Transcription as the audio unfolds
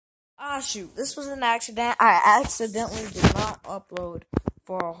Shoot, this was an accident. I accidentally did not upload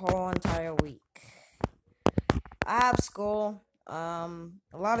for a whole entire week. I have school. A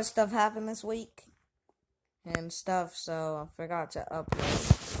lot of stuff happened this week and stuff, so I forgot to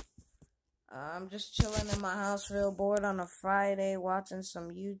upload. I'm just chilling in my house, real bored on a Friday, watching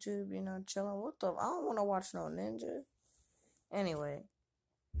some YouTube, chilling. I don't want to watch no ninja. Anyway,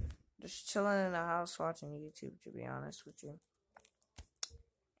 just chilling in the house watching YouTube, to be honest with you.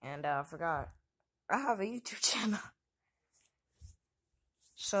 And I forgot, I have a YouTube channel.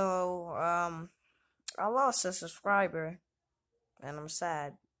 So, I lost a subscriber, and I'm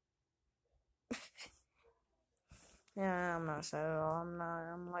sad. Yeah, I'm not sad at all.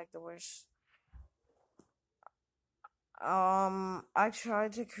 I'm like the worst. I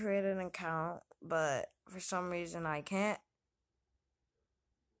tried to create an account, but for some reason I can't.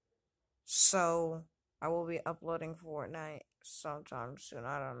 So, I will be uploading Fortnite sometime soon,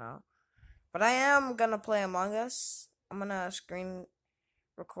 I don't know. But I am gonna play Among Us. I'm gonna screen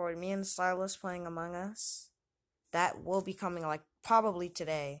record me and Silas playing Among Us. That will be coming, probably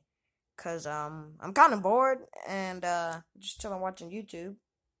today. Cause, I'm kinda bored, and, just chilling watching YouTube.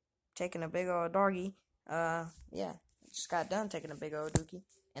 Taking a big old doggy. Yeah. Just got done taking a big old dookie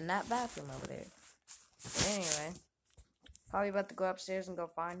in that bathroom over there. But anyway, probably about to go upstairs and go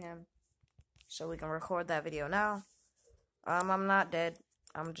find him so we can record that video now. I'm not dead.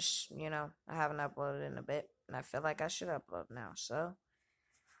 I'm just, I haven't uploaded in a bit, and I feel like I should upload now. So,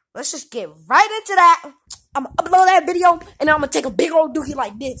 let's just get right into that. I'm gonna upload that video, and I'm gonna take a big old dookie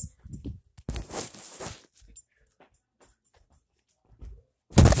like this.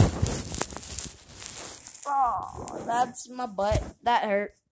 Oh, that's my butt. That hurt.